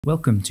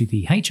Welcome to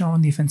the HR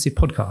on the Offensive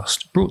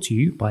podcast, brought to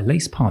you by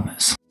Lace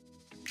Partners.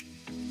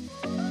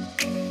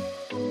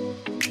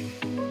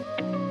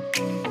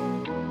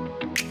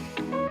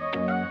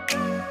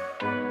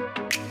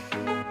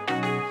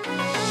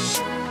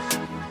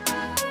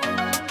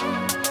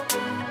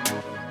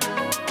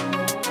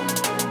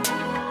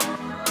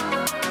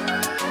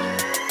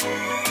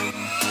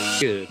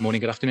 Good morning,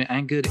 good afternoon,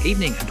 and good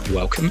evening, and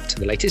welcome to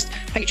the latest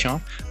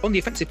HR on the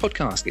Offensive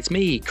podcast. It's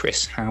me,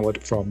 Chris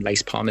Howard from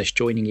Lace Partners,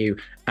 joining you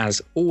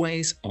as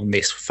always on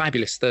this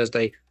fabulous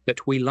Thursday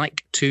that we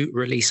like to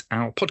release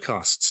our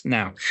podcasts.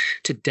 Now,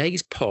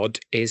 today's pod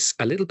is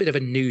a little bit of a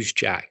news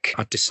jack.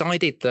 I've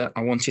decided that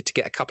I wanted to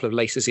get a couple of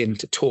laces in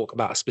to talk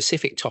about a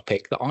specific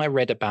topic that I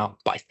read about,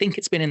 but I think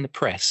it's been in the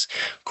press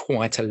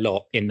quite a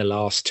lot in the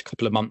last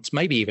couple of months,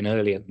 maybe even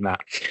earlier than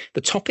that.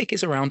 The topic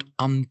is around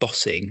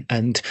unbossing.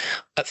 And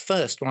at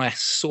first, when I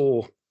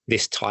saw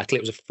this title,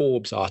 it was a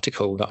Forbes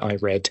article that I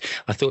read,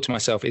 I thought to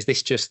myself, is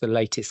this just the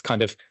latest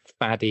kind of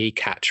faddy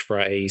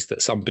catchphrase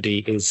that somebody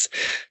is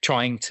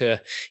trying to,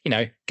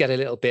 get a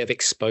little bit of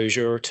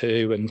exposure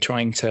to and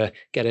trying to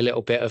get a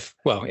little bit of,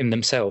 in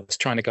themselves,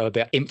 trying to go a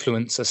bit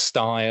influencer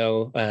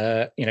style,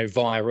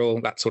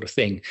 viral, that sort of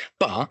thing.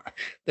 But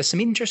there's some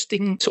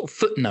interesting sort of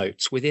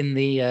footnotes within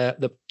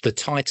the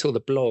title, the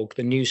blog,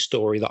 the news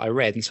story that I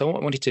read. And so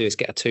what I wanted to do is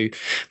get two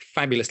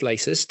fabulous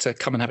lacers to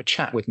come and have a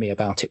chat with me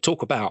about it,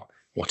 talk about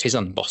what is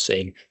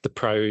unbossing, the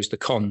pros, the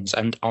cons.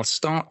 And I'll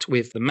start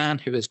with the man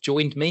who has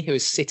joined me, who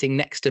is sitting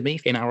next to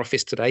me in our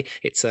office today.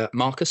 It's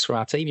Marcus from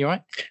our team. You all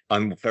right?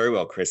 I'm very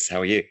well, Chris.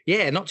 How are you?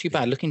 Yeah, not too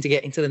bad. Looking to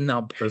get into the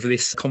nub of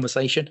this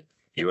conversation.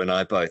 You and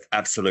I both.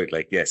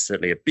 Absolutely. Yes,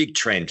 certainly a big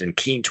trend and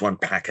keen to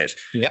unpack it.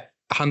 Yeah.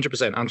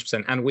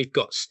 100%. And we've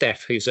got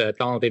Steph, who's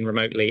dialed in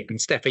remotely. And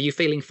Steph, are you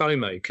feeling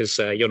FOMO because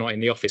you're not in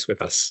the office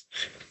with us?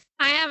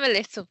 I am a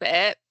little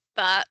bit,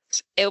 but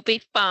it'll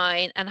be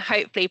fine. And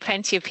hopefully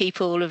plenty of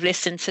people will have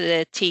listened to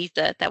the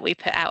teaser that we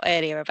put out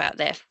earlier about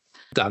this.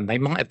 They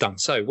might have done.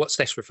 So what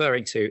Steph's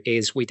referring to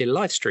is we did a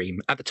live stream.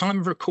 At the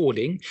time of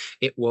recording,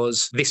 it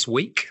was this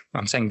week.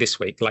 I'm saying this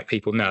week, like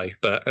people know,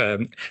 but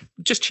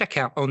just check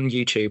out on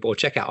YouTube or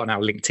check out on our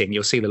LinkedIn.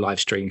 You'll see the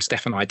live stream.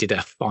 Steph and I did a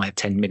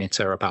 5-10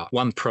 minute about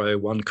one pro,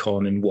 one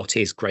con, and what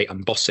is great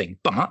unbossing.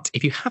 But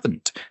if you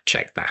haven't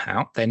checked that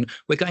out, then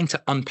we're going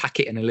to unpack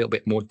it in a little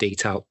bit more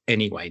detail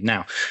anyway.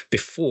 Now,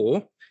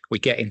 before we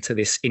get into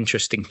this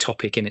interesting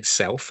topic in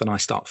itself, and I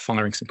start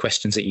firing some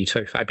questions at you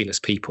two fabulous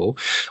people.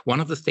 One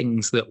of the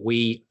things that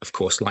we, of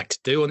course, like to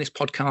do on this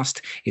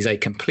podcast is a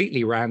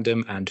completely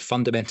random and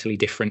fundamentally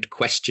different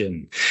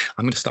question.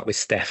 I'm going to start with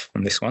Steph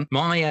on this one.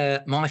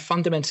 My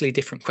fundamentally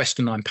different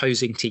question I'm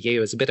posing to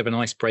you as a bit of an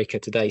icebreaker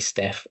today,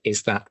 Steph,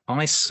 is that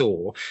I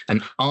saw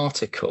an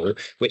article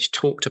which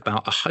talked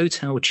about a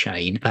hotel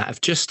chain that have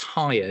just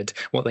hired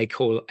what they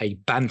call a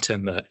banter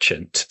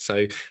merchant.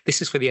 So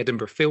this is for the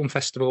Edinburgh Film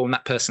Festival, and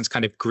that person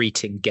kind of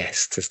greeting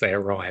guests as they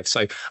arrive.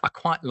 So I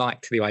quite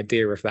liked the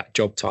idea of that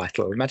job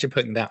title. Imagine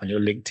putting that on your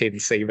LinkedIn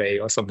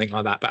CV or something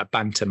like that, but a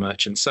banter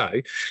merchant.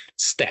 So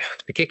Steph,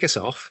 to kick us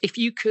off, if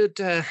you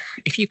could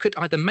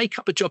either make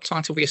up a job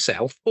title for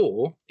yourself,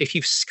 or if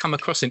you've come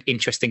across an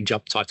interesting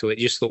job title that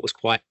you just thought was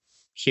quite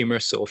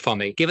humorous or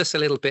funny, give us a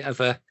little bit of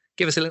a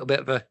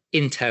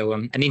intel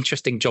on an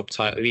interesting job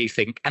title that you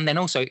think, and then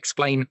also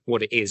explain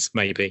what it is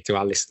maybe to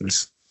our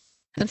listeners.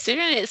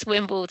 Considering it's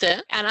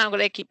Wimbledon, and I'm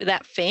going to keep with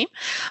that theme,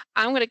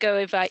 I'm going to go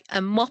with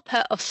a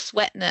mopper of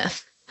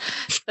sweatness.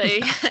 So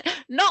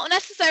not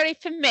necessarily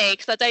for me,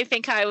 because I don't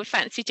think I would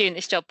fancy doing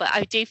this job, but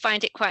I do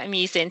find it quite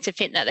amusing to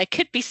think that there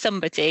could be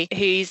somebody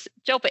whose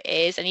job it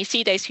is, and you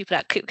see those people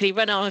that quickly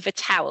run on with a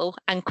towel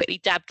and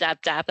quickly dab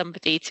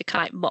somebody to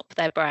kind of mop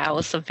their brow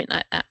or something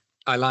like that.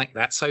 I like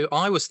that. So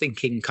I was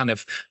thinking kind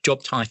of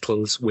job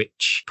titles,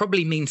 which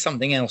probably mean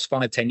something else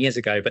 5-10 years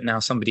ago, but now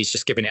somebody's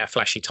just given it a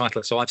flashy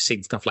title. So I've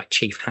seen stuff like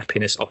Chief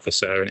Happiness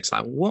Officer, and it's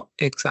like, what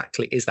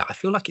exactly is that? I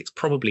feel like it's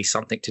probably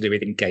something to do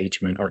with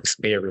engagement or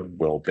experience.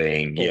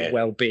 Well-being,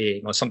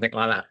 well-being or something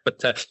like that.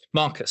 But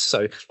Marcus,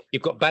 so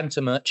you've got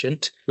banter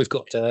merchant, we've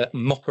got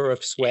mopper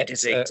of sweat.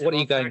 What are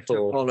you going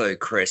for? Follow,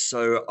 Chris.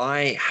 So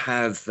I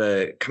have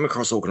come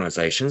across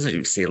organisations that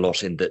you see a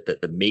lot in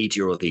the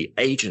media or the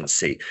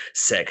agency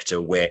sector,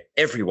 where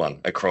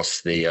everyone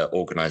across the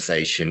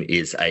organisation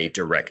is a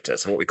director.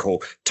 So what we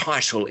call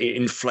title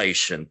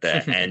inflation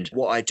there. And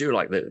what I do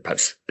like that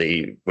perhaps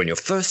when you're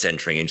first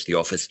entering into the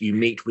office, you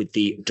meet with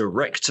the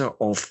director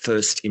of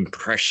first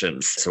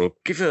impressions. So we'll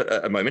give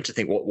a moment to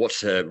think what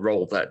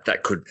role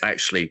that could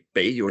actually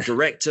be. Your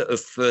director of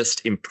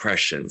first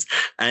impressions.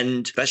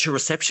 And that's your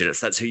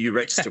receptionist. That's who you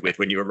register with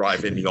when you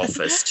arrive in the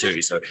office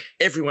too. So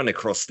everyone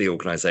across the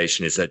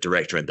organisation is a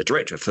director, and the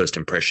director of first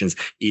impressions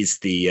is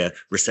the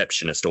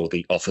receptionist or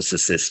the office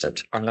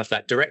assistant. I love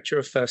that. Director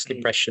of first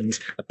impressions,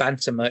 a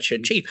banter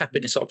merchant, Chief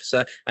Happiness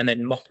Officer, and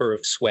then mopper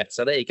of sweat.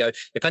 So there you go.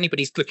 If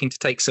anybody's looking to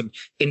take some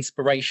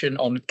inspiration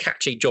on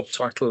catchy job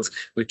titles,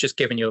 we've just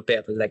given you a bit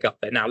of a leg up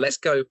there. Now let's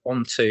go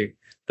on to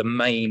the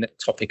main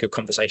topic of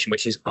conversation,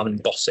 which is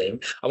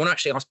unbossing. I want to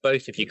actually ask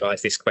both of you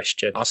guys this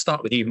question. I'll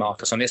start with you,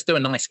 Marcus, and let's do a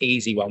nice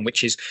easy one,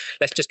 which is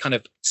let's just kind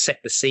of set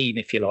the scene,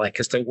 if you like,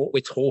 as to what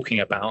we're talking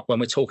about when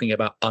we're talking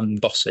about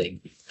unbossing.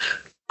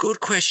 Good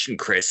question,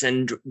 Chris.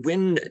 And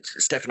when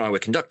Steph and I were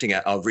conducting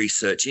our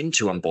research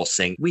into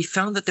unbossing, we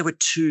found that there were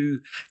two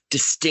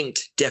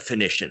distinct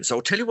definitions. So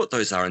I'll tell you what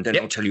those are, and then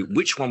I'll tell you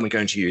which one we're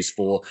going to use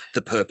for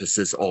the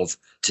purposes of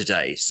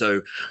today.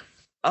 So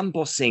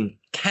unbossing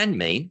can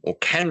mean or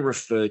can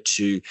refer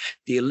to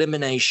the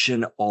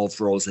elimination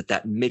of roles at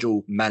that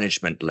middle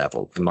management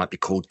level. It might be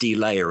called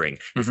delayering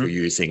if we're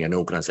using an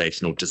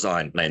organizational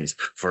design lens,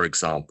 for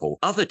example.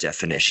 Other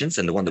definitions,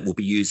 and the one that we'll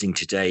be using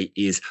today,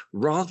 is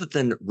rather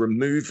than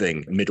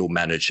removing middle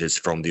managers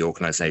from the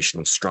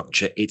organizational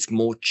structure, it's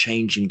more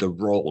changing the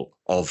role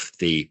of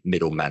the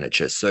middle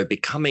manager. So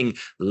becoming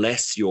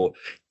less your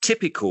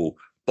typical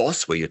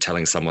boss where you're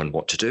telling someone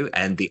what to do,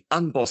 and the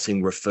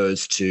unbossing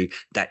refers to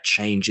that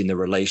change in the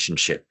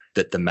relationship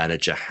that the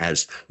manager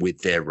has with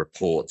their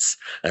reports.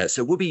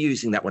 So we'll be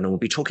using that one, and we'll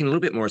be talking a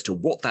little bit more as to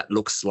what that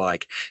looks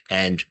like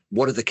and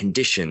what are the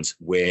conditions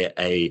where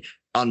a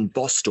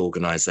unbossed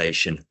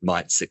organization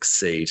might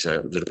succeed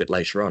a little bit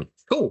later on.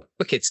 Cool.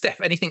 Wicked. Steph,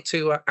 anything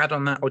to add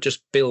on that, or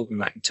just build on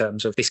that in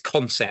terms of this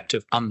concept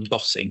of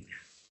unbossing?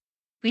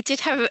 We did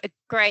have a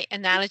great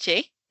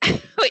analogy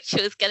which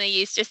I was going to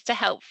use just to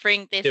help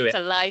bring this to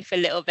life a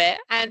little bit.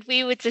 And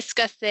we were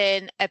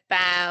discussing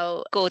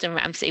about Gordon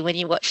Ramsay when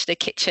you watch The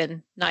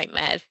Kitchen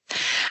Nightmares,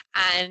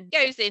 and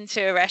goes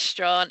into a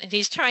restaurant and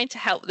he's trying to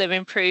help them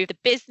improve the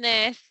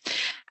business.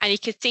 And you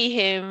could see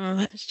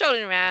him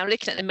strolling around,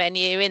 looking at the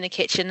menu in the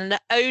kitchen, and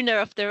the owner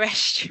of the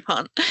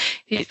restaurant,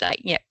 who's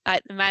like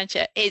the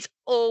manager, is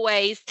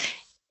always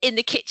in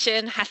the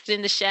kitchen,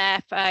 hassling the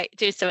chef,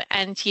 doing something.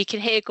 And you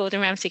can hear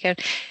Gordon Ramsay going,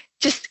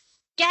 just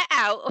get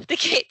out of the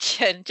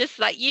kitchen. Just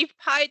like, you've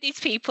hired these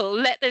people,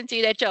 let them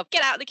do their job.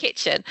 Get out of the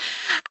kitchen.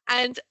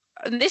 And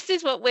this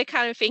is what we're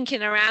kind of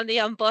thinking around the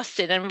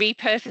unbossing and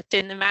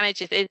repurposing the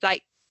managers, is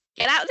like,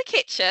 get out of the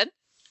kitchen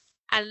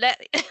and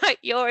let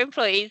your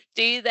employees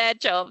do their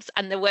jobs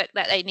and the work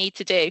that they need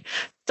to do.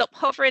 Stop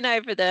hovering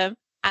over them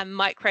and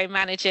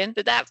micromanaging.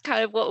 So that's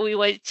kind of what we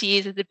wanted to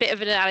use as a bit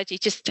of an analogy,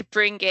 just to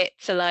bring it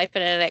to life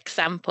and an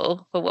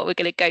example for what we're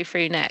going to go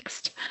through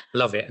next.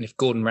 Love it. And if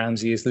Gordon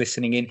Ramsay is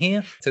listening in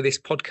here to this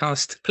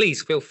podcast,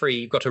 please feel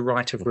free. You've got a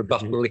right of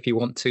rebuttal if you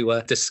want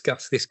to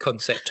discuss this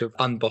concept of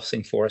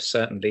unbossing for us,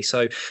 certainly.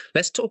 So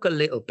let's talk a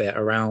little bit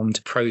around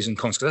pros and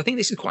cons, because I think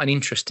this is quite an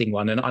interesting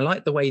one. And I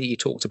like the way that you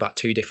talked about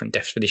two different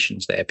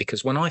definitions there,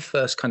 because when I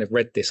first kind of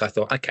read this, I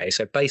thought, okay,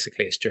 so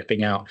basically it's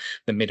stripping out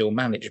the middle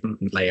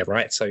management layer,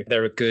 right? So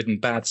there are good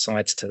and bad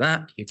sides to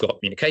that. You've got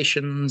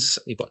communications,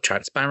 you've got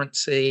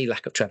transparency,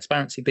 lack of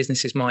transparency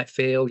businesses might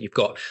feel. You've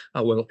got,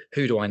 oh, well,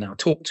 who do I now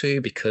talk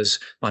to? Because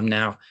I'm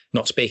now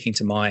not speaking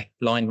to my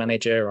line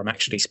manager, I'm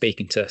actually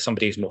speaking to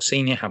somebody who's more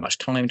senior. How much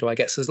time do I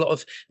get? So there's a lot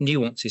of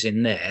nuances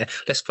in there.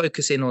 Let's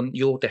focus in on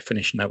your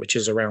definition now, which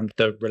is around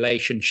the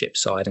relationship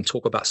side, and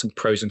talk about some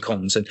pros and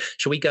cons. And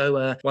shall we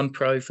go one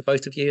pro for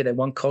both of you, and then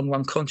one con?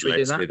 Shall we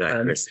do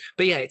that?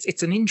 But yeah,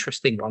 it's an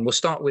interesting one. We'll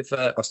start with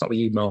I'll start with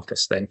you,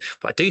 Marcus, then.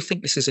 But I do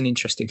think this is an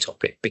interesting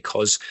topic,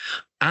 because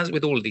as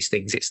with all of these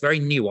things, it's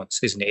very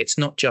nuanced, isn't it? It's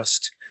not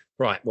just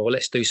right, well,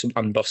 let's do some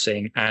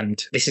unbossing,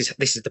 and this is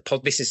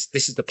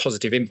the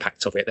positive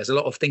impact of it. There's a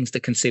lot of things to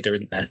consider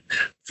in there.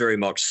 Very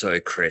much so,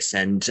 Chris.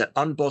 And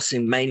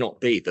unbossing may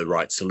not be the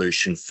right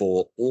solution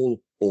for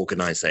all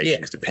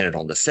organizations, depending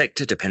on the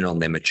sector, depending on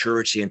their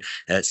maturity.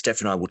 And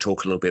Steph and I will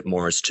talk a little bit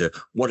more as to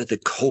what are the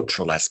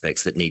cultural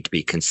aspects that need to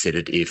be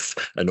considered if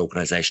an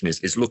organization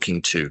is looking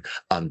to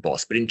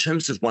unboss. But in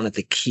terms of one of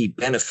the key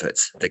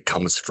benefits that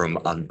comes from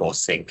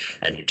unbossing,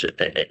 and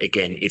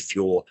again, if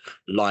your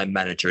line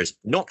manager is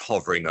not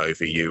hovering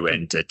over you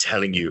and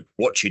telling you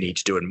what you need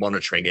to do and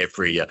monitoring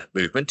every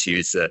movement, to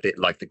use a bit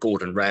like the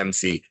Gordon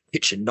Ramsay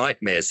Kitchen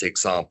Nightmares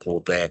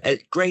example there, a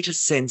greater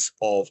sense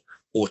of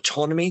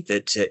autonomy,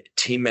 that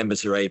team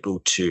members are able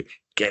to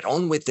get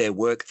on with their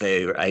work,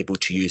 they're able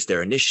to use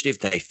their initiative,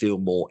 they feel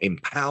more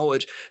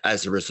empowered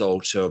as a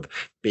result of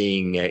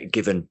being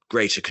given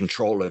greater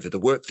control over the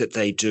work that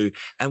they do.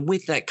 And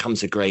with that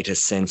comes a greater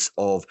sense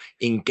of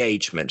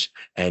engagement.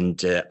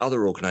 And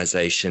other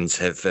organizations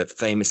have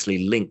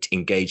famously linked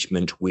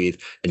engagement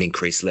with an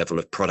increased level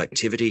of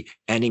productivity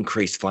and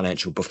increased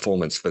financial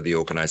performance for the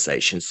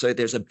organization. So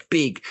there's a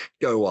big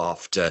go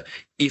after,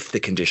 if the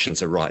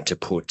conditions are right, to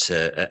put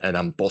an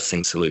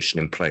unbossing solution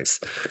in place.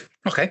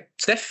 Okay.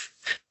 Steph,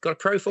 got a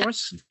pro for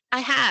us? I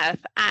have.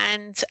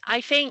 And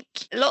I think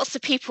lots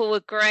of people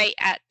were great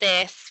at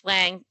this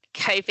when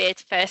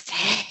COVID first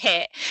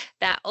hit,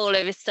 that all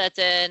of a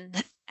sudden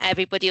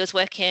everybody was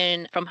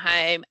working from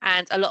home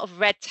and a lot of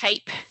red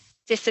tape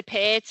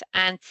disappeared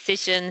and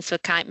decisions were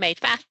kind of made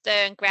faster,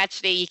 and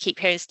gradually you keep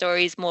hearing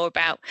stories more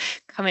about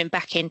coming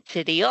back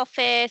into the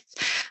office.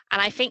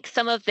 And I think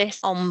some of this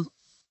on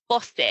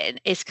Boston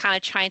is kind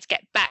of trying to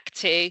get back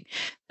to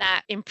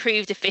that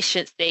improved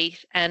efficiency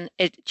and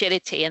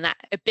agility and that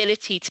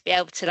ability to be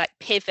able to like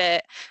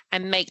pivot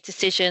and make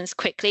decisions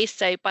quickly.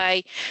 So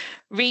by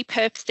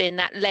repurposing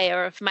that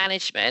layer of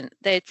management,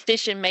 the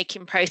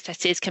decision-making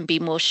processes can be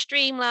more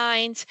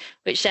streamlined,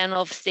 which then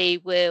obviously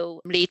will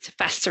lead to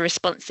faster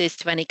responses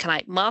to any kind of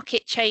like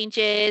market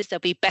changes. There'll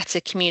be better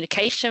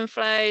communication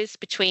flows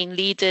between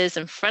leaders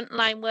and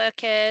frontline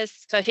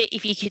workers. So I think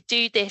if you could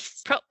do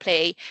this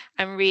properly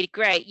and really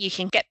great, you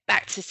can get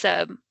back to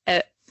some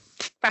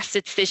faster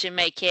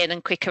decision-making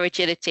and quicker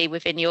agility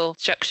within your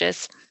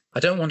structures. I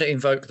don't want to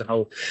invoke the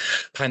whole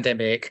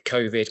pandemic,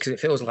 COVID, because it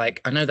feels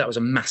like, I know that was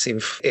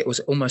it was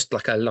almost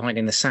like a line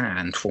in the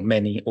sand for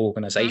many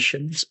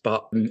organizations,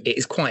 but it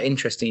is quite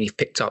interesting. You've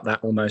picked up that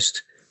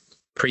almost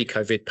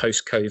pre-COVID,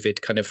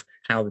 post-COVID, kind of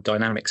how the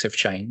dynamics have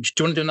changed.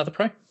 Do you want to do another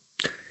pro?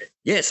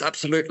 Yes,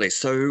 absolutely.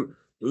 So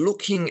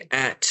looking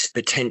at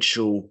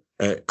potential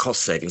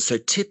cost savings. So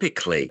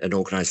typically an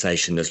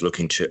organization that's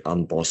looking to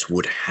unboss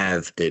would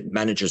have the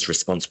managers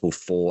responsible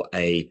for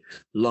a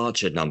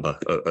larger number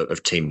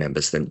of team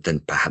members than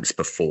perhaps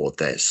before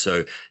there.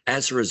 So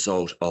as a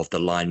result of the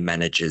line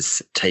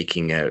managers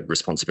taking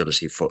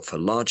responsibility for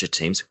larger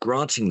teams,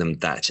 granting them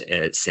that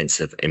sense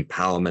of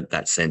empowerment,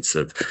 that sense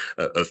of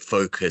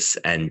focus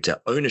and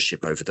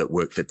ownership over the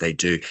work that they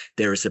do,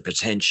 there is a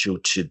potential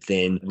to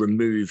then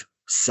remove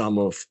some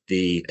of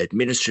the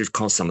administrative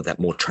costs, some of that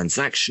more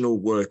transactional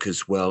work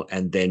as well,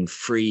 and then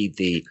free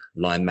the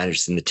line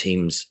managers and the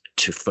teams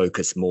to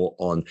focus more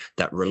on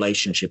that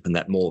relationship and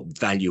that more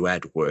value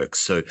add work.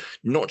 So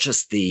not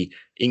just the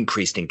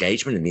increased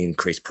engagement and the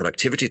increased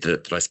productivity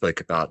that I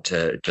spoke about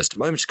just a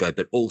moment ago,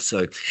 but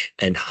also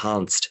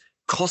enhanced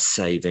cost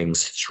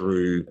savings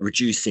through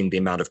reducing the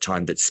amount of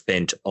time that's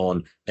spent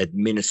on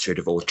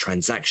administrative or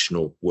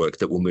transactional work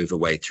that will move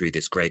away through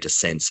this greater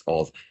sense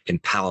of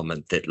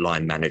empowerment that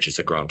line managers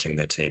are granting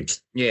their teams.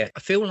 Yeah,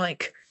 I feel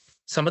like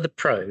some of the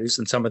pros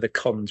and some of the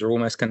cons are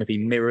almost going to be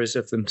mirrors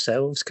of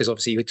themselves, because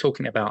obviously you're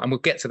talking about, and we'll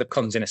get to the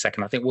cons in a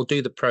second. I think we'll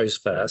do the pros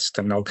first,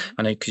 and I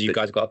know because you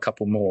guys got a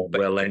couple more.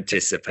 But well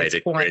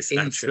anticipated, Chris.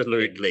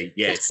 Absolutely,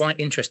 yes. It's quite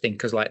interesting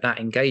because like that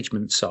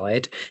engagement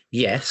side,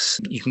 yes,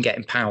 you can get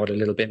empowered a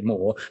little bit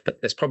more, but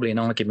there's probably an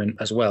argument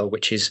as well,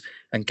 which is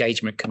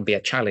engagement can be a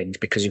challenge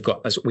because you've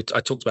got, as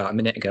I talked about a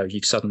minute ago,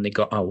 you've suddenly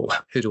got, oh,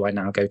 who do I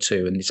now go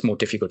to? And it's more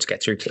difficult to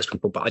get through to those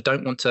people. But I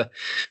don't want to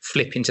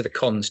flip into the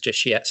cons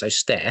just yet. So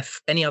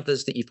Steph, any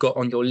others that you've got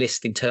on your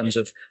list in terms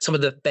of some of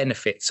the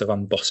benefits of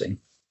unbossing?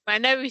 I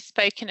know we've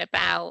spoken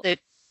about the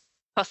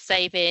cost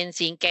savings,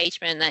 the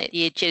engagement,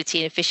 the agility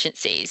and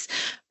efficiencies,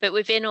 but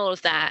within all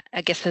of that,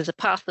 I guess there's a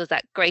path of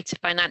that greater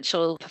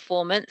financial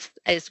performance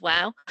as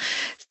well.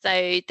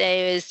 So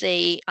there is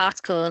the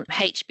article on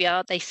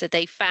HBR. They said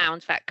they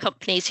found that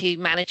companies who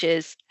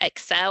managers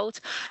excelled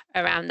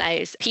around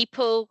those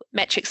people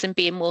metrics and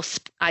being more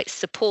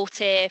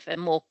supportive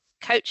and more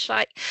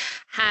coach-like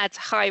had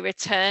high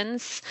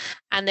returns,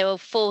 and they were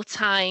 4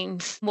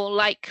 times more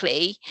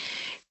likely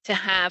to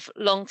have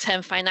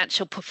long-term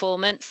financial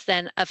performance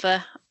than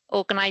other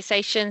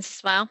organizations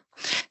as well.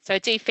 So I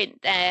do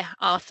think there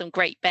are some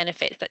great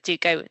benefits that do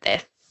go with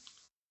this.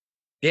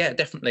 Yeah,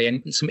 definitely.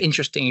 And some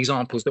interesting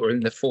examples that were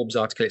in the Forbes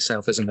article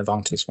itself. There's an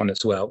Avantis one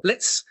as well.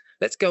 Let's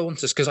go on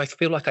to this, because I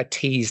feel like I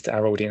teased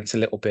our audience a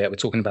little bit. We're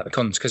talking about the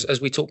cons, because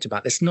as we talked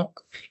about, this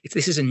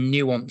is a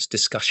nuanced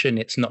discussion.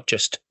 It's not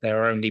just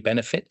there are only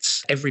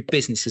benefits. Every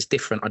business is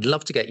different. I'd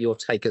love to get your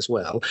take as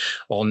well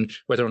on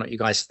whether or not you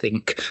guys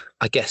think,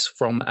 I guess,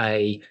 from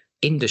a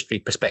industry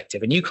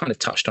perspective, and you kind of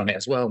touched on it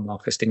as well,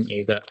 Marcus, didn't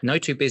you, that no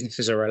two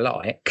businesses are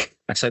alike.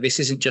 And so this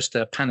isn't just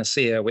a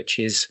panacea, which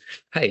is,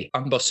 hey,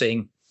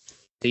 unbossing,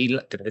 the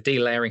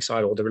delayering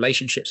side or the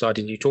relationship side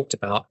that you talked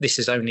about, this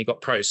has only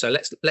got pros. So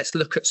let's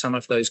look at some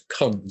of those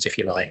cons, if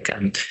you like,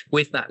 and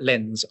with that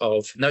lens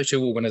of no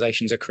two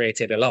organizations are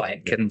created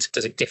alike, and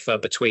does it differ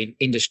between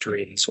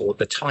industries or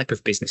the type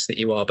of business that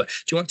you are? But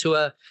do you want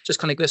to just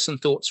kind of give us some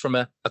thoughts from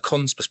a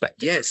cons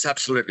perspective? Yes,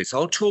 absolutely.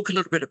 So I'll talk a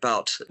little bit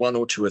about one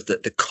or two of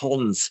the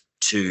cons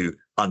to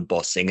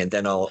unbossing, and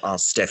then I'll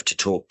ask Steph to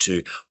talk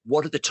to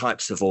what are the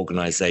types of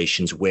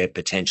organizations where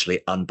potentially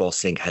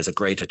unbossing has a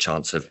greater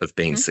chance of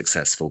being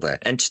successful there,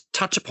 and to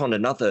touch upon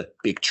another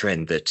big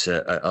trend that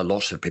a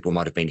lot of people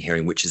might have been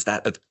hearing, which is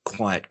that of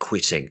quiet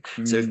quitting.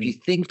 So if you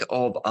think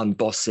of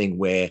unbossing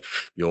where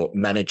your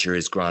manager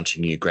is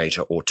granting you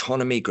greater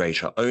autonomy,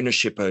 greater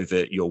ownership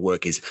over your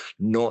work, is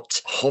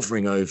not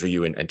hovering over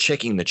you and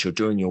checking that you're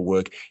doing your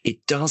work,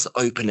 it does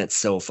open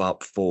itself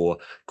up for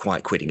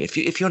quiet quitting.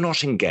 If you're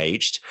not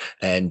engaged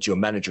and your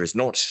manager is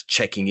not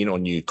checking in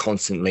on you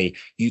constantly,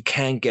 you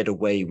can get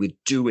away with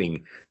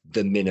doing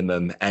the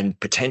minimum and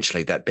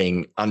potentially that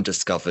being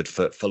undiscovered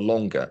for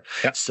longer.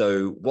 Yep.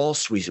 So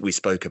whilst we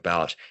spoke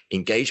about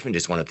engagement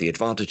is one of the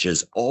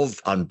advantages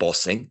of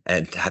unbossing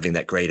and having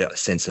that greater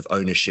sense of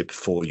ownership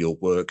for your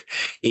work,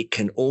 it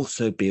can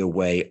also be a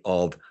way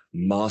of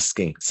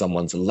masking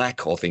someone's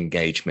lack of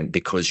engagement,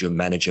 because your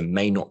manager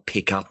may not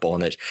pick up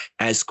on it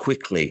as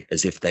quickly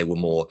as if they were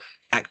more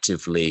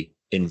actively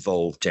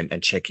involved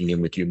and checking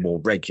in with you more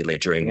regularly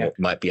during what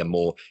might be a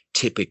more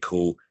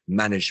typical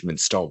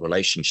management style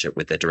relationship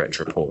with their direct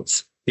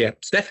reports. Yeah.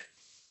 Steph?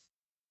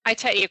 I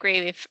totally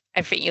agree with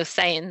everything you're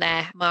saying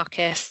there,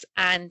 Marcus.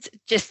 And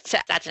just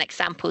to add an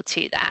example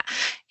to that,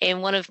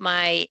 in one of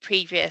my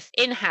previous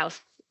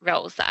in-house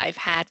roles that I've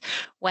had,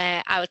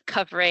 where I was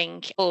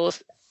covering for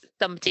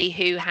somebody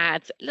who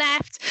had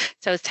left,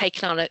 so I was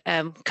taking on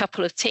a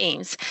couple of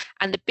teams,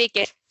 and the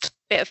biggest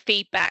bit of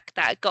feedback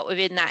that I got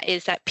within that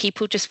is that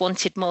people just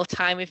wanted more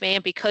time with me,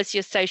 and because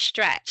you're so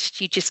stretched,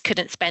 you just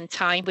couldn't spend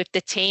time with the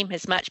team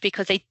as much,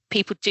 because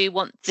people do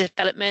want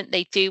development,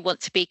 they do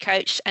want to be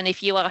coached, and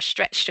if you are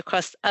stretched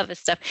across other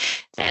stuff,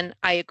 then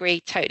I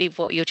agree totally with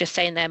what you're just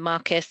saying there,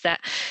 Marcus,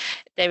 that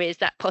there is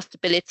that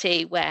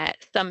possibility where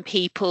some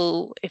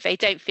people, if they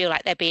don't feel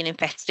like they're being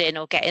invested in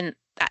or getting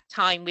that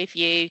time with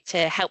you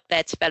to help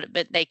their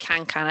development, they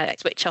can kind of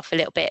switch off a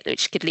little bit,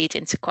 which could lead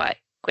into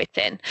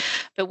quitting.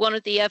 But one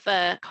of the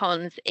other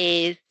cons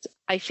is,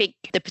 I think,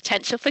 the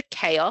potential for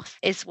chaos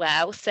as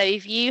well. So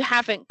if you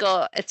haven't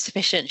got a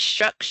sufficient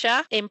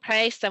structure in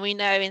place, and we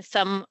know in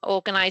some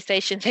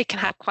organizations they can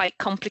have quite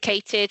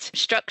complicated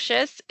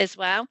structures as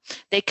well,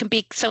 there can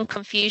be some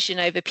confusion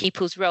over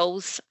people's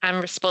roles and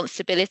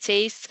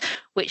responsibilities,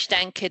 which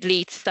then could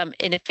lead to some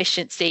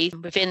inefficiency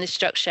within the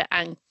structure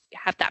and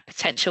have that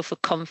potential for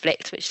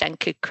conflict, which then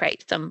could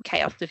create some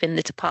chaos within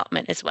the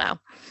department as well.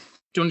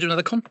 Do you want to do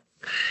another con?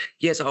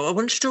 Yes, I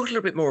wanted to talk a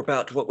little bit more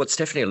about what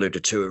Stephanie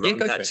alluded to around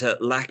that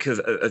lack of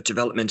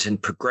development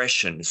and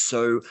progression.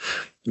 So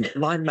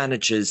line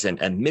managers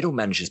and middle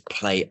managers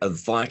play a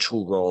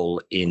vital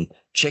role in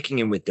checking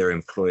in with their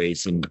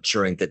employees and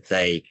ensuring that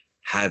they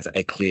have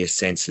a clear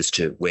sense as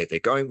to where they're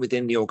going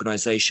within the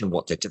organization,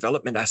 what their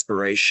development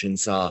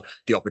aspirations are,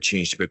 the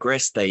opportunity to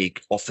progress. They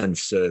often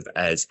serve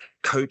as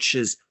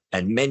coaches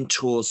and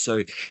mentors.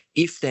 So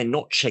if they're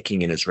not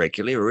checking in as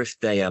regularly, or if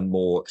they are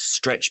more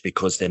stretched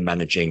because they're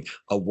managing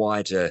a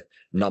wider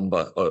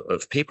number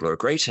of people or a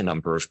greater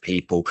number of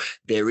people,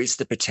 there is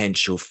the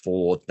potential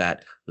for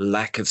that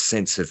lack of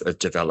sense of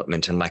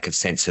development and lack of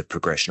sense of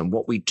progression. And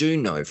what we do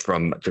know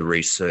from the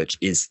research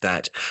is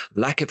that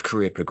lack of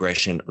career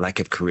progression, lack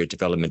of career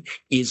development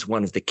is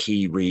one of the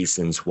key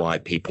reasons why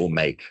people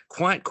may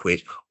quiet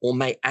quit or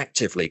may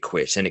actively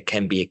quit. And it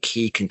can be a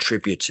key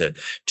contributor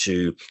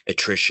to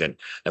attrition.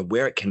 And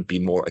where it can be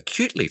more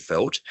acutely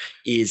felt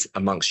is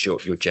amongst your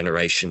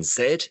Generation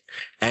Z,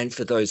 and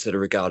for those that are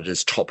regarded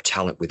as top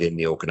talent within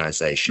the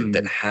organization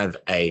that have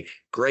a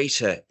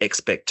greater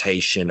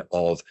expectation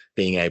of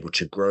being able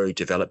to grow,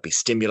 develop, be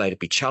stimulated,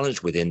 be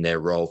challenged within their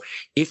role.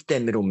 If their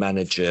middle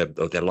manager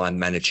or their line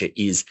manager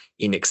is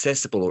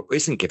inaccessible or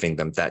isn't giving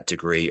them that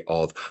degree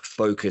of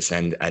focus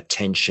and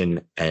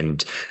attention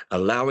and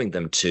allowing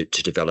them to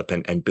develop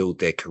and build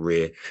their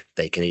career,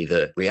 they can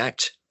either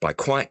react by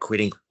quiet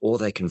quitting, or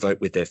they can vote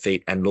with their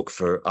feet and look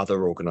for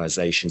other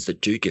organizations that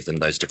do give them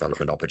those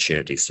development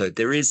opportunities. So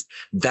there is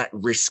that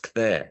risk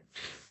there.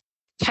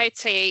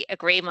 Totally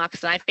agree,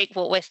 Marcus. And I think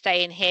what we're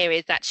saying here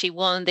is actually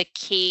one of the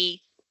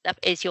key stuff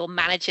is your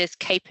manager's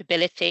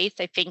capability.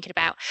 So thinking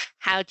about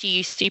how do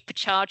you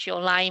supercharge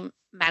your line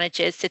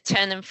managers to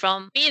turn them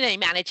from being a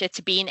manager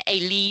to being a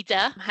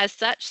leader as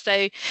such.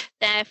 So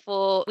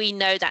therefore, we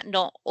know that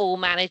not all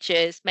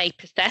managers may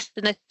possess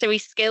the necessary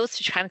skills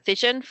to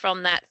transition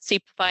from that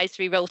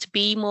supervisory role to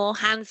be more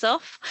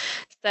hands-off.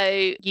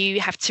 So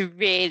you have to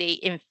really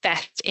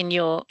invest in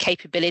your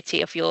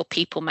capability of your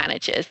people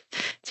managers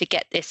to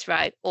get this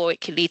right, or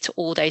it could lead to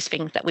all those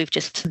things that we've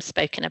just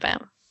spoken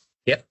about.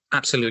 Yep,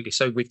 absolutely.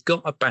 So we've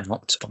got about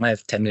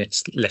 5-10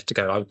 minutes left to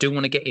go. I do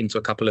want to get into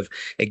a couple of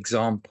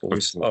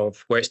examples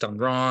of where it's done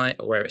right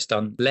or where it's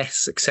done less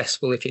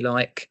successful, if you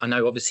like. I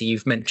know obviously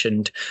you've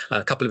mentioned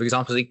a couple of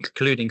examples,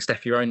 including,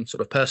 Steph, your own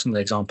sort of personal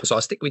examples. So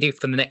I'll stick with you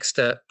for the next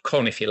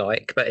con, if you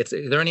like. But is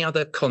there any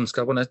other cons?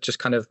 I want to just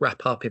kind of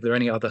wrap up. If there are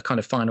any other kind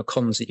of final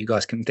cons that you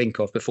guys can think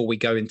of before we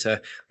go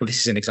into, well, this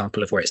is an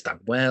example of where it's done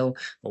well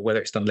or whether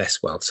it's done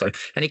less well. So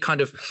any kind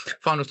of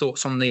final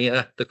thoughts on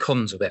the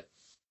cons of it?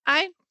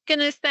 I'm going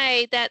to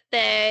say that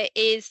there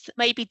is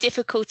maybe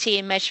difficulty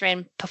in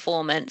measuring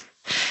performance.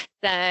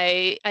 So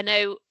I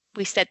know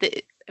we said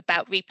that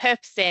about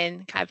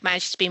repurposing, kind of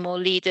managed to be more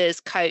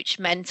leaders, coach,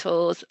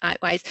 mentors,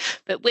 likewise.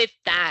 But with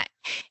that,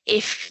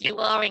 if you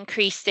are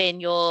increasing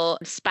your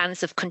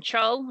spans of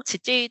control to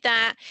do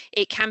that,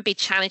 it can be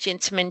challenging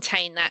to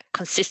maintain that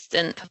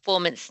consistent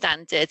performance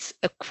standards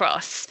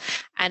across.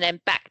 And then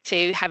back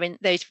to having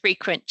those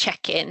frequent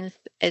check-ins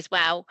as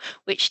well,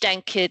 which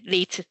then could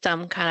lead to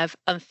some kind of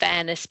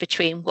unfairness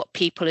between what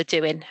people are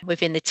doing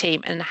within the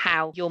team and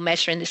how you're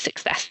measuring the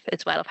success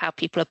as well of how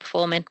people are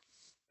performing.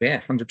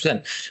 Yeah,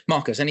 100%.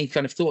 Marcus, any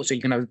kind of thoughts? So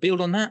you can either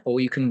build on that or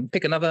you can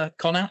pick another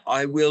con out?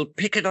 I will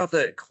pick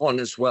another con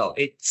as well.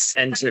 It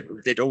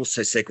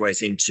also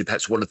segues into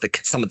perhaps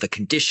some of the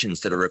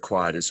conditions that are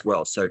required as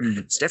well. So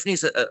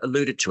Stephanie's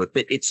alluded to it,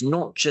 but it's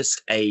not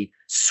just a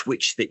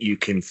switch that you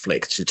can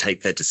flick to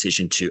take that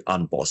decision to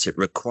unboss. It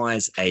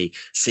requires a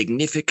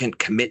significant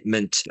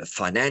commitment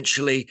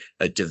financially,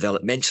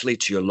 developmentally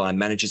to your line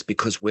managers,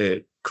 because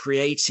we're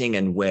creating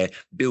and we're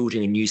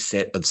building a new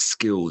set of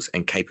skills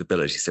and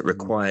capabilities. It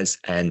requires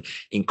an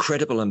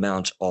incredible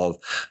amount of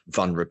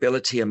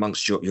vulnerability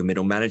amongst your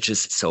middle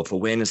managers,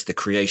 self-awareness, the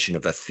creation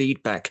of a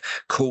feedback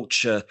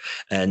culture.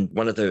 And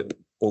one of the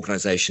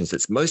organizations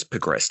that's most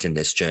progressed in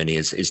this journey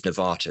is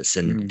Novartis.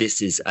 And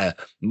this is a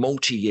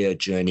multi-year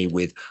journey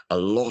with a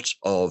lot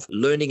of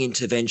learning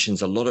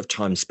interventions, a lot of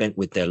time spent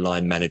with their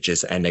line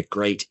managers, and a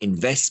great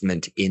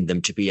investment in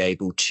them to be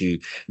able to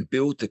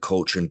build the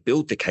culture and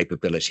build the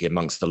capability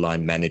amongst the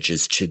line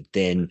managers to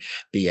then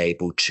be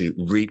able to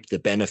reap the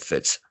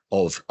benefits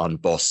of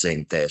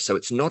unbossing there. So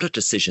it's not a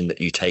decision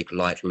that you take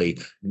lightly,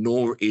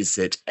 nor is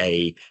it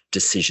a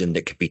decision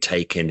that could be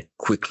taken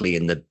quickly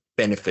and the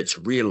benefits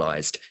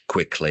realized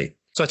quickly.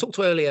 So I talked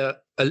earlier,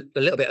 a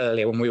little bit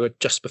earlier, when we were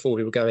just before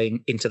we were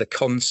going into the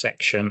con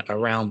section,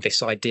 around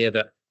this idea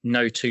that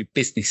no two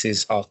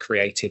businesses are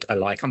created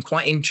alike. I'm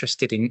quite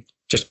interested in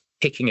just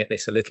picking at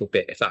this a little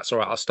bit, if that's all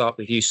right. I'll start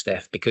with you,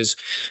 Steph, because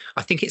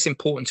I think it's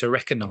important to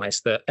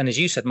recognize that, and as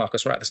you said,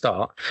 Marcus, right at the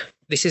start,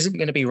 this isn't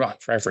going to be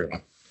right for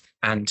everyone.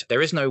 And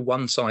there is no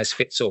one size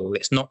fits all.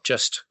 It's not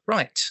just,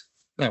 right,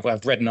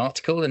 I've read an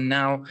article and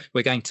now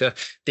we're going to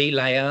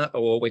delayer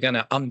or we're going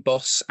to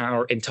unboss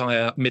our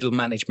entire middle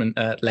management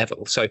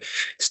level. So,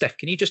 Steph,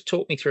 can you just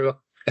talk me through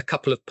a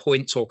couple of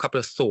points or a couple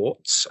of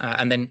thoughts,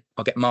 and then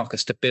I'll get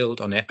Marcus to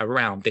build on it,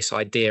 around this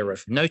idea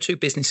of no two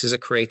businesses are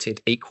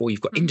created equal.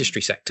 You've got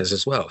industry sectors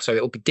as well. So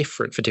it'll be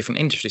different for different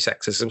industry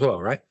sectors as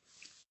well, right?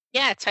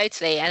 Yeah,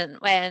 totally. And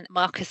when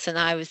Marcus and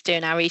I was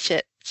doing our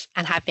research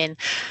and having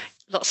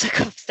lots of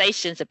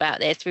conversations about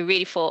this, we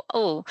really thought,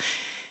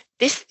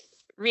 this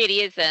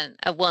really isn't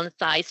a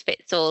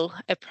one-size-fits-all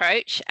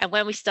approach. And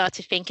when we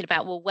started thinking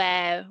about, well,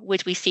 where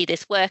would we see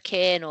this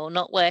working or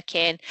not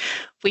working,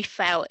 we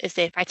felt as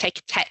if, I take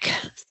a tech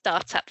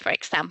startup, for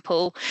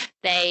example,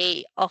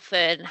 they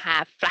often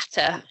have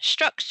flatter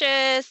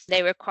structures,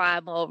 they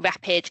require more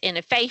rapid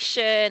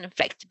innovation and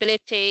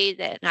flexibility,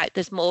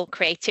 there's more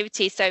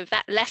creativity. So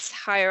that less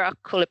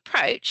hierarchical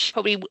approach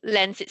probably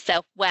lends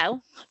itself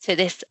well to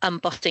this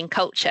unbossing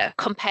culture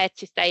compared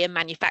to, say, in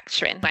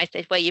manufacturing,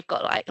 where you've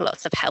got like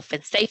lots of health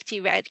and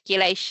safety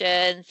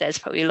regulations, there's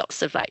probably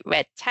lots of like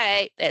red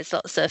tape, there's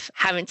lots of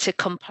having to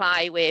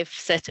comply with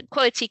certain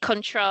quality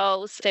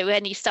controls. So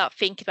when you start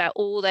thinking about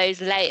all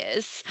those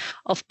layers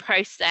of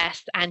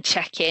process and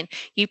check-in,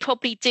 you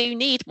probably do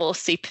need more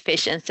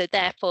supervision. So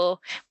therefore,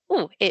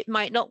 it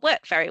might not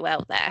work very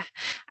well there.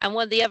 And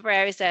one of the other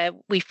areas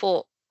we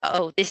thought,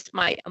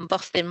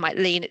 unbossing might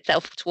lean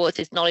itself towards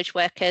is knowledge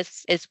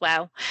workers as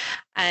well.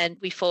 And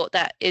we thought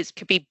that it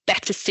could be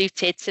better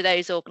suited to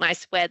those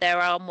organised where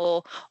there are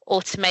more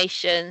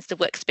automations, the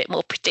work's a bit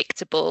more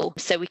predictable.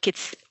 So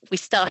we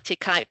started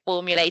kind of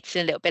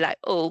formulating a little bit like,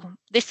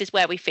 this is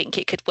where we think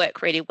it could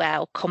work really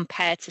well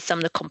compared to some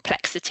of the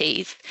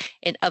complexities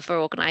in other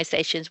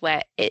organisations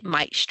where it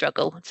might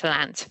struggle to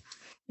land.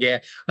 Yeah,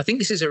 I think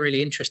this is a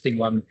really interesting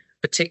one,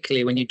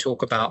 particularly when you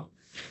talk about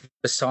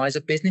the size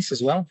of business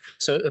as well.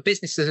 So a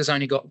business that has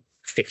only got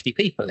 50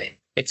 people in,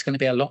 it's going to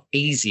be a lot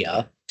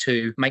easier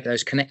to make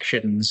those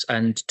connections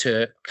and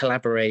to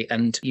collaborate.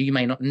 And you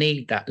may not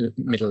need that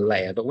middle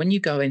layer. But when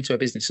you go into a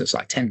business that's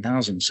like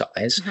 10,000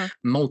 size,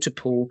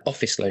 multiple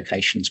office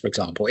locations, for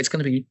example, it's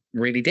going to be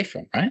really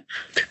different, right?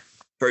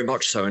 Very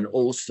much so, and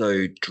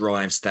also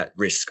drives that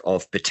risk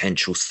of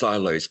potential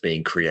silos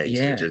being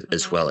created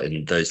as well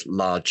in those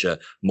larger,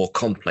 more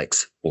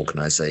complex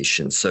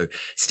organizations. So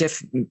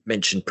Steph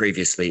mentioned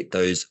previously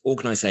those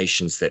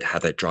organizations that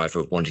have a drive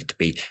of wanting to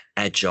be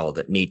agile,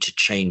 that need to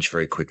change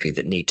very quickly,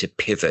 that need to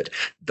pivot.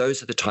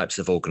 Those are the types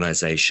of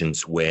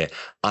organizations where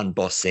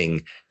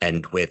unbossing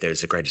and where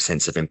there's a greater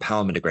sense of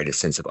empowerment, a greater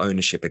sense of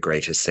ownership, a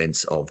greater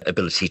sense of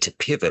ability to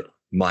pivot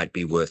might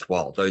be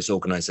worthwhile. Those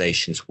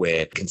organizations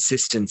where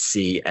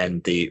consistency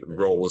and the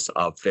roles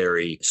are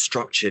very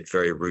structured,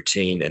 very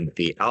routine, and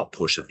the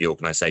output of the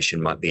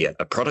organization might be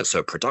a product, so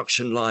a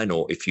production line,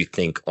 or if you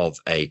think of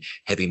a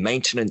heavy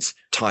maintenance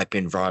type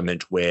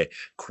environment where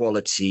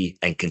quality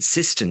and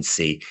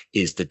consistency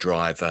is the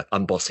driver,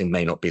 unbossing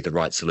may not be the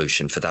right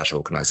solution for that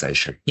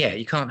organization. Yeah,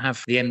 you can't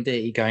have the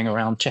MD going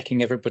around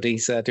checking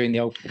everybody's doing the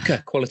old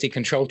quality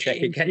control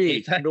check.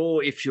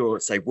 Nor if you're,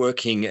 say,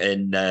 working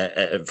in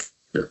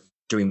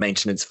doing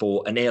maintenance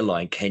for an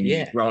airline, can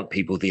you grant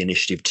people the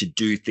initiative to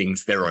do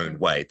things their own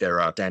way? There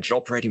are standard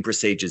operating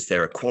procedures,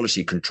 there are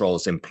quality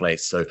controls in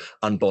place. So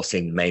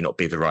unbossing may not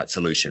be the right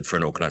solution for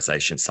an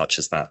organization such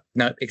as that.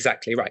 No,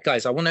 exactly right.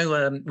 Guys, I want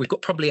to, we've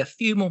got probably a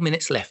few more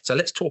minutes left. So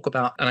let's talk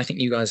about, and I think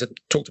you guys had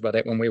talked about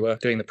it when we were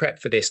doing the prep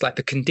for this, like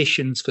the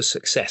conditions for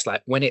success,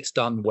 like when it's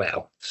done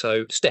well.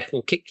 So Steph,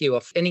 we'll kick you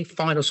off. Any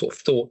final sort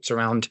of thoughts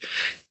around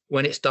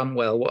when it's done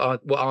well?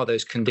 What are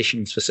those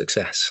conditions for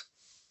success?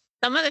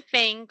 Some of the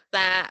things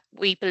that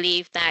we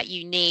believe that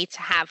you need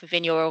to have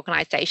within your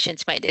organisation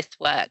to make this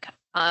work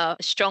are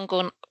a strong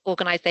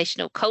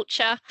organisational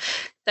culture.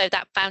 So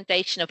that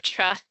foundation of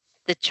trust,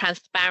 the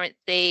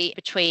transparency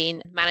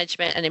between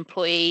management and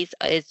employees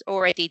is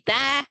already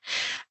there.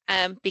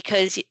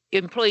 Because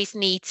employees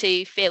need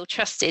to feel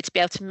trusted to be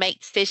able to make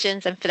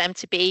decisions and for them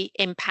to be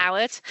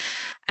empowered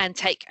and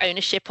take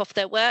ownership of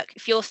their work.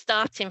 If you're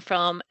starting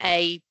from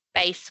a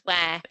base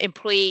where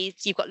employees,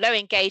 you've got low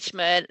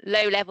engagement,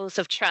 low levels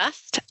of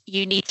trust,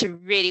 you need to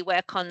really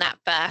work on that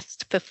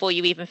first before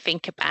you even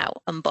think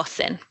about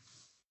unbossing.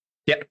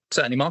 Yep,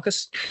 certainly,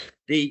 Marcus.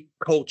 The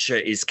culture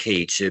is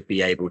key to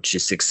be able to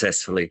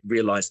successfully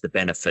realize the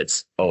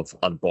benefits of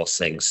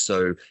unbossing.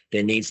 So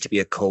there needs to be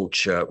a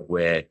culture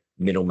where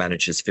middle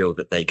managers feel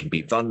that they can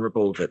be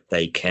vulnerable, that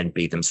they can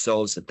be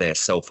themselves, that they're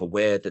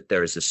self-aware, that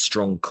there is a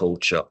strong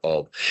culture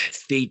of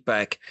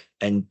feedback.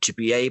 And to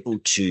be able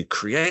to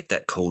create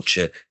that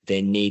culture,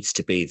 there needs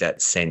to be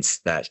that sense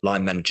that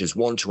line managers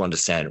want to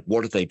understand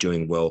what are they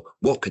doing well,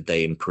 what could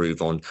they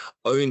improve on,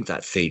 own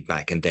that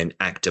feedback, and then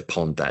act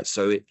upon that.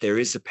 So there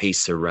is a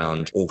piece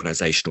around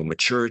organizational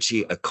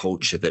maturity, a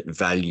culture that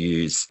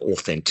values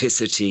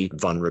authenticity,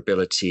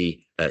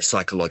 vulnerability,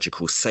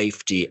 psychological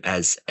safety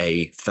as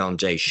a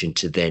foundation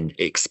to then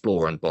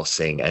explore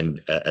unbossing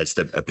and as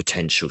a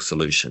potential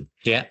solution.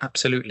 Yeah,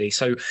 absolutely.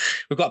 So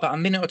we've got about a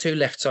minute or two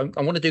left. So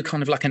I want to do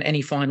kind of like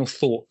any final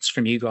thoughts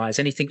from you guys.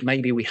 Anything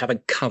maybe we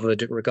haven't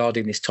covered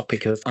regarding this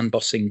topic of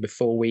unbossing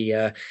before we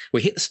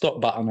hit the stop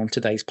button on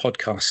today's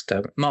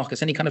podcast.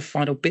 Marcus, any kind of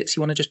final bits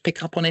you want to just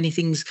pick up on?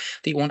 Anything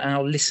that you want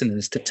our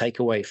listeners to take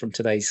away from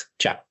today's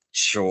chat?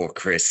 Sure,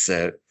 Chris.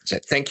 So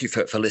thank you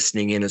for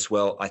listening in as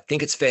well. I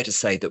think it's fair to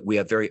say that we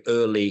are very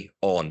early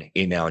on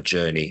in our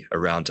journey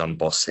around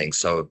unbossing.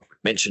 So I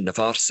mentioned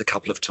Novartis a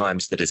couple of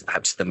times, that is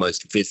perhaps the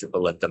most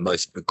visible and the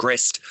most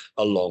progressed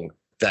along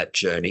that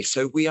journey.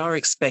 So we are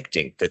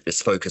expecting that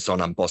this focus on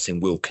unbossing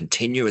will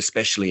continue,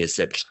 especially as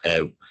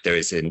there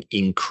is an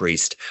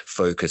increased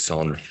focus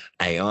on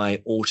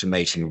AI,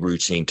 automating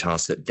routine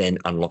tasks that then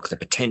unlock the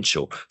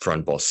potential for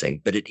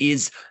unbossing. But it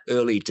is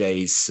early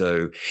days,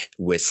 so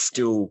we're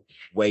still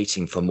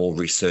waiting for more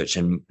research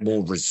and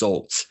more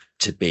results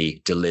to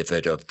be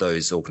delivered of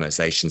those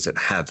organizations that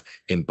have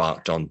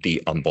embarked on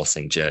the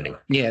unbossing journey.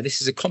 Yeah,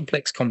 this is a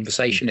complex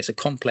conversation. It's a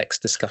complex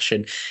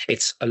discussion.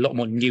 It's a lot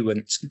more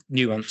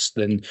nuanced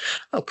than,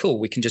 oh, cool,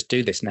 we can just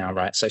do this now,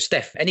 right? So,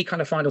 Steph, any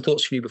kind of final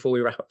thoughts for you before we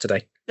wrap up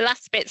today? The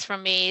last bits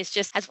from me is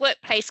just as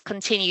workplace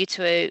continue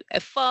to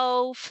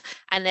evolve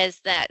and there's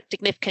that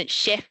significant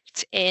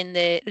shift in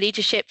the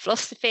leadership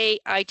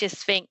philosophy, I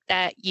just think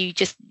that you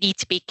just need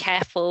to be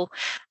careful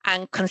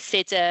and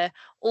consider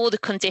all the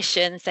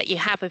conditions that you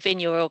have within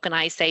your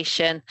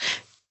organization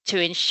to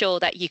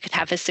ensure that you could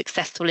have a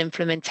successful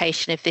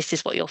implementation if this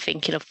is what you're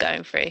thinking of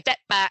going through. Step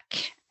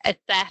back,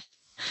 assess,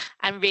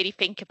 and really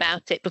think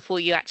about it before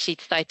you actually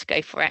decide to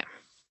go for it.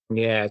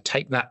 Yeah,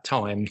 take that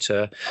time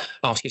to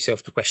ask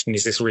yourself the question,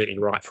 is this really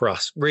right for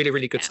us? Really,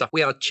 really good stuff.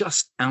 We are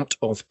just out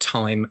of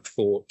time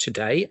for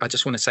today. I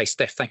just want to say,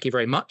 Steph, thank you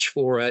very much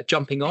for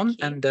jumping on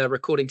and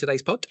recording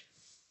today's pod.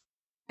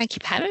 Thank you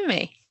for having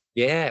me.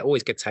 Yeah,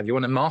 always good to have you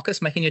on. And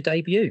Marcus, making your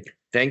debut.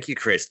 Thank you,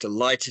 Chris.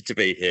 Delighted to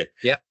be here.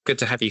 Yeah, good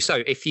to have you.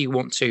 So if you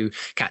want to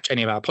catch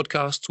any of our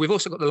podcasts, we've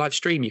also got the live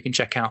stream you can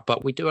check out,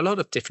 but we do a lot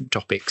of different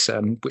topics,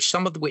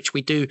 some of which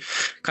we do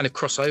kind of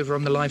cross over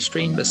on the live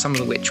stream, but some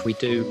of which we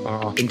do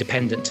are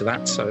independent to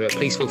that. So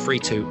please feel free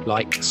to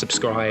like,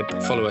 subscribe,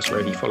 follow us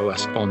wherever you follow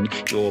us on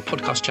your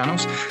podcast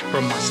channels.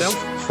 From myself,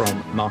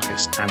 from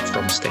Marcus, and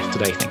from Steph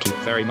today, thank you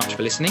very much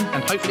for listening.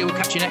 And hopefully we'll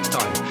catch you next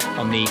time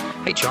on the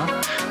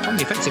HR on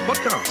the Offensive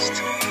podcast.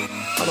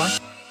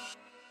 Bye-bye.